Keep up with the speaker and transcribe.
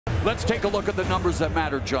Let's take a look at the numbers that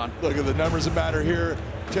matter, John. Look at the numbers that matter here.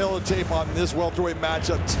 Tail of the tape on this welterweight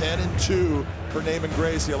matchup, 10-2 for Neiman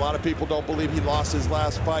Gracie. A lot of people don't believe he lost his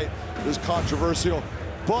last fight. It was controversial,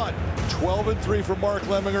 but 12-3 for Mark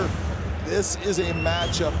Lemminger. This is a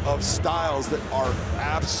matchup of styles that are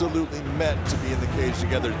absolutely meant to be in the cage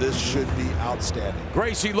together. This should be outstanding.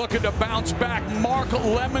 Gracie looking to bounce back. Mark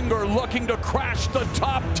Lemminger looking to crash the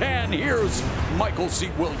top 10. Here's Michael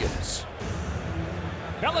C. Williams.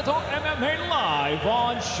 Bellator MMA live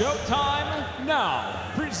on Showtime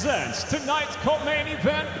now presents tonight's co-main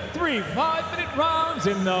event, 3 5-minute rounds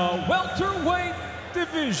in the welterweight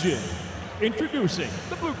division. Introducing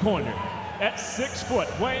the blue corner. At 6 foot,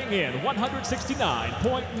 weighing in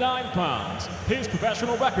 169.9 pounds. His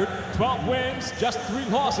professional record, 12 wins, just 3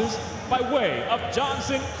 losses. By way of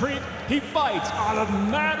Johnson Creek, he fights out of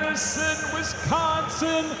Madison,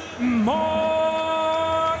 Wisconsin,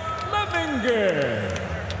 Mark Lemminger.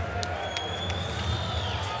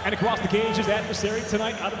 And across the cage, his adversary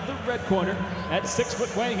tonight out of the red corner at 6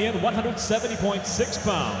 foot, weighing in 170.6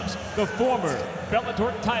 pounds. The former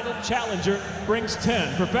Bellator title challenger brings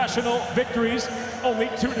 10 professional victories, only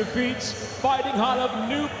 2 defeats, fighting out of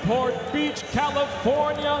Newport Beach,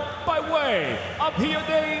 California, by way of Rio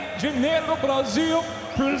de Janeiro, Brazil,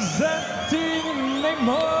 presenting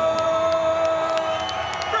Neiman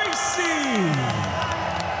Gracie.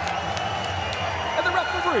 And the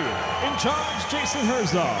referee in charge, Jason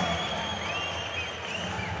Herzog.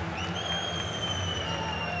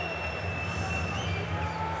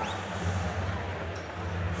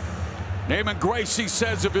 Neiman Gracie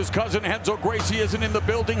says if his cousin Renzo Gracie isn't in the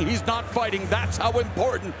building, he's not fighting. That's how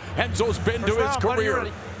important Renzo's been to his career.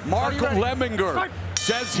 Mark Lemminger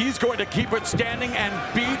says he's going to keep it standing and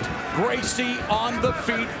beat Gracie on the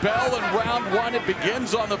feet. Bell in round 1. It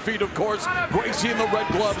begins on the feet, of course. Gracie in the red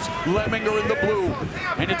gloves, Lemminger in the blue.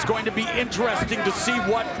 And it's going to be interesting to see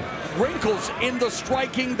what wrinkles in the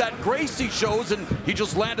striking that Gracie shows. And he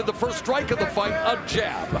just landed the first strike of the fight, a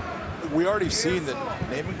jab. We already seen that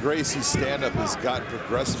Neiman Gracie's stand-up has gotten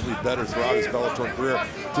progressively better throughout his Bellator career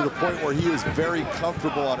to the point where he is very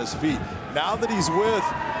comfortable on his feet. Now that he's with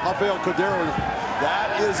Rafael Cordero,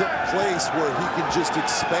 that is a place where he can just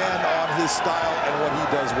expand on his style and what he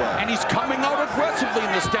does well. And he's coming out aggressively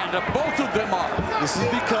in the stand-up. Both of them are. This is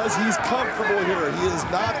because he's comfortable here. He is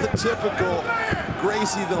not the typical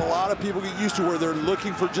Gracie that a lot of people get used to, where they're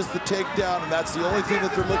looking for just the takedown, and that's the only thing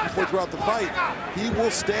that they're looking for throughout the fight. He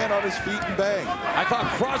will stand on his feet and bang. I thought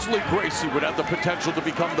Crosley Gracie would have the potential to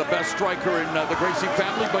become the best striker in the Gracie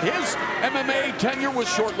family, but his MMA tenure was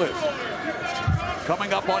short-lived.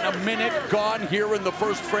 Coming up on a minute gone here in the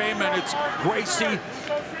first frame, and it's Gracie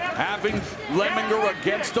having Lemminger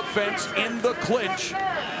against the fence in the clinch.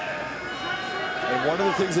 And one of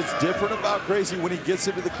the things that's different about Gracie when he gets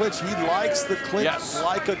into the clinch, he likes the clinch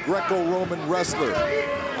like a Greco-Roman wrestler.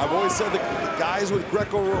 I've always said that the guys with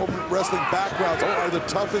Greco-Roman wrestling backgrounds are the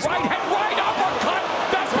toughest. Right hand, right uppercut,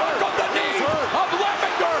 the back of the knee of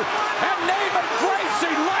Lemminger, and Neiman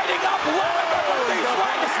Gracie lighting up Lemminger with these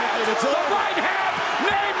right hands. The right hand,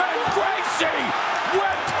 Neiman Gracie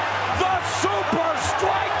with the super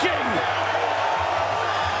striking.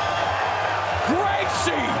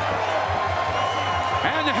 Gracie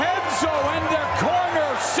and Renzo in their corner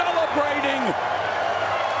celebrating.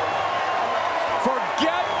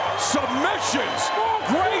 Forget submissions.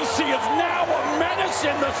 Gracie is now a menace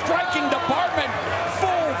in the striking department.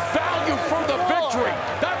 Full value for the victory.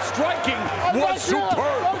 That striking was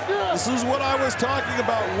superb. This is what I was talking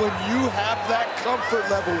about. When you have that comfort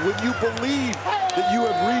level, when you believe that you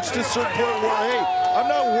have reached a certain point where, hey, I'm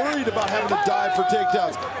not worried about having to dive for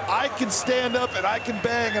takedowns. I can stand up and I can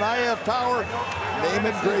bang and I have power.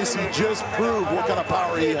 Neiman Gracie just proved what kind of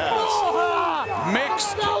power he has.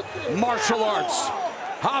 Mixed martial arts.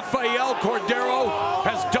 Rafael Cordero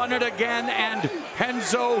has done it again, and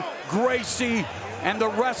Renzo Gracie and the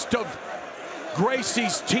rest of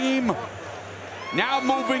Gracie's team now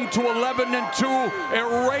moving to 11-2,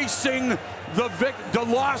 erasing the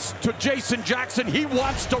loss to Jason Jackson. He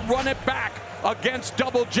wants to run it back against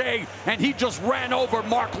Double J, and he just ran over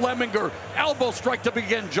Mark Lemminger. Elbow strike to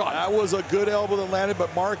begin, John. That was a good elbow that landed,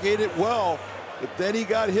 but Mark ate it well. But then he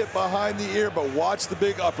got hit behind the ear, but watch the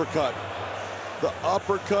big uppercut. The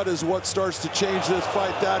uppercut is what starts to change this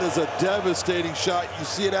fight. That is a devastating shot. You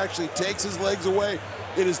see it actually takes his legs away.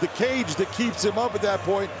 It is the cage that keeps him up at that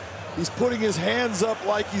point. He's putting his hands up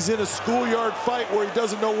like he's in a schoolyard fight where he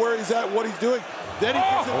doesn't know where he's at, what he's doing. Then he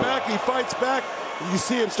gets it back, he fights back. You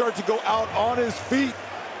see him start to go out on his feet.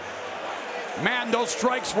 Man, those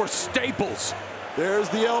strikes were staples. There's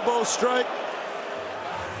the elbow strike.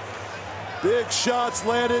 Big shots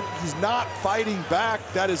landed. He's not fighting back.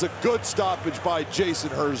 That is a good stoppage by Jason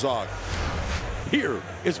Herzog. Here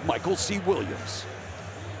is Michael C. Williams.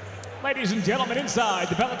 Ladies and gentlemen, inside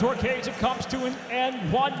the Bellator cage, it comes to an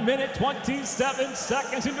end. 1 minute, 27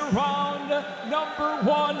 seconds into round number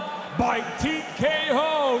 1 by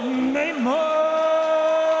TKO, Neiman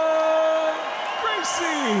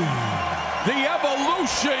Gracie. The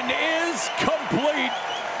evolution is complete.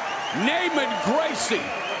 Neiman Gracie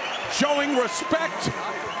showing respect.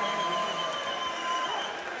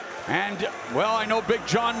 And, well, I know Big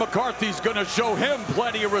John McCarthy's going to show him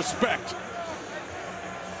plenty of respect.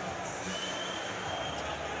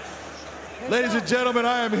 Ladies and gentlemen,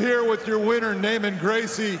 I am here with your winner, Neiman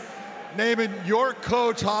Gracie. Neiman, your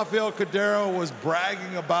coach, Rafael Cordero, was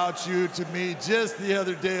bragging about you to me just the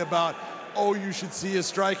other day about, oh, you should see his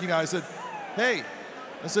striking. I said, hey,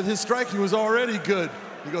 his striking was already good.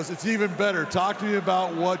 He goes, it's even better. Talk to me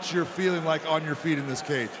about what you're feeling like on your feet in this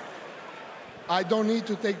cage. I don't need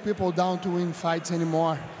to take people down to win fights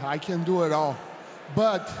anymore. I can do it all.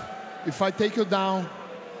 But if I take you down,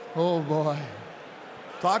 oh boy.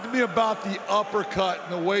 Talk to me about the uppercut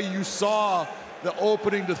and the way you saw the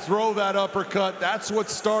opening to throw that uppercut. That's what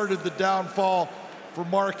started the downfall for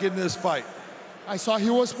Mark in this fight. I saw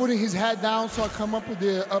he was putting his head down, so I come up with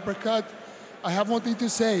the uppercut. I have one thing to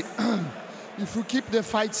say. If you keep the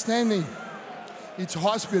fight standing, it's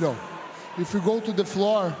hospital. If you go to the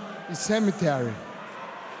floor, it's cemetery.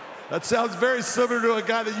 That sounds very similar to a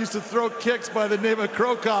guy that used to throw kicks by the name of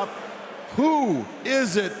Krokop. Who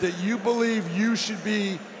is it that you believe you should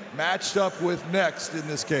be matched up with next in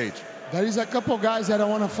this cage? There is a couple guys that I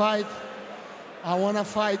want to fight. I want to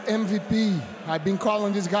fight MVP. I've been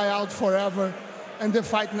calling this guy out forever, and the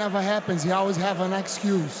fight never happens. He always have an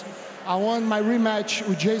excuse. I won my rematch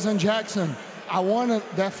with Jason Jackson. I won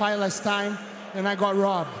that fight last time, and I got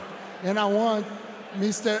robbed. And I want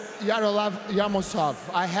Mr. Yaroslav Yamosov.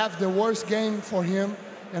 I have the worst game for him,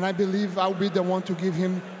 and I believe I'll be the one to give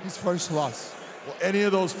him his first loss. Well, any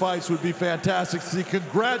of those fights would be fantastic to see.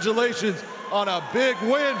 Congratulations on a big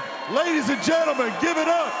win. Ladies and gentlemen, give it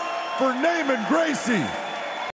up for Neiman Gracie.